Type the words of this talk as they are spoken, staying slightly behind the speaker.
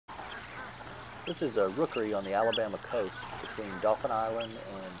This is a rookery on the Alabama coast between Dauphin Island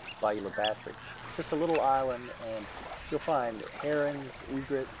and Bayou La Batre. Just a little island, and you'll find herons,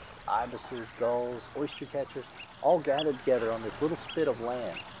 egrets, ibises, gulls, oyster catchers, all gathered together on this little spit of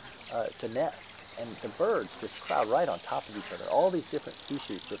land to nest. And the birds just crowd right on top of each other. All these different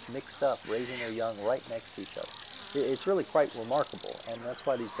species just mixed up, raising their young right next to each other. It's really quite remarkable, and that's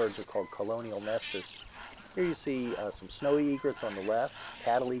why these birds are called colonial nesters. Here you see some snowy egrets on the left,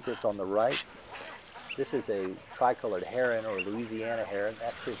 cattle egrets on the right. This is a tricolored heron or Louisiana heron.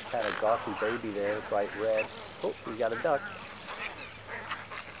 That's his kind of gawky baby there, bright red. Oh, we got a duck.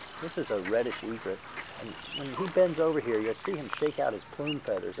 This is a reddish egret. And when he bends over here, you'll see him shake out his plume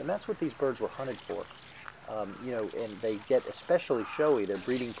feathers. And that's what these birds were hunted for. And they get especially showy, their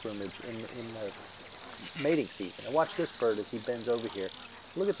breeding plumage, in the mating season. And watch this bird as he bends over here.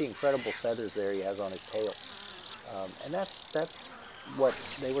 Look at the incredible feathers there he has on his tail. And that's what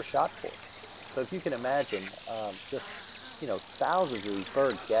they were shot for. So if you can imagine, thousands of these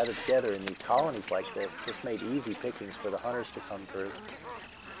birds gathered together in these colonies like this just made easy pickings for the hunters to come through.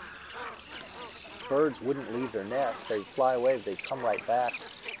 Birds wouldn't leave their nests. They'd fly away, they'd come right back.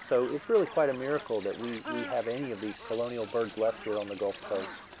 So it's really quite a miracle that we have any of these colonial birds left here on the Gulf Coast.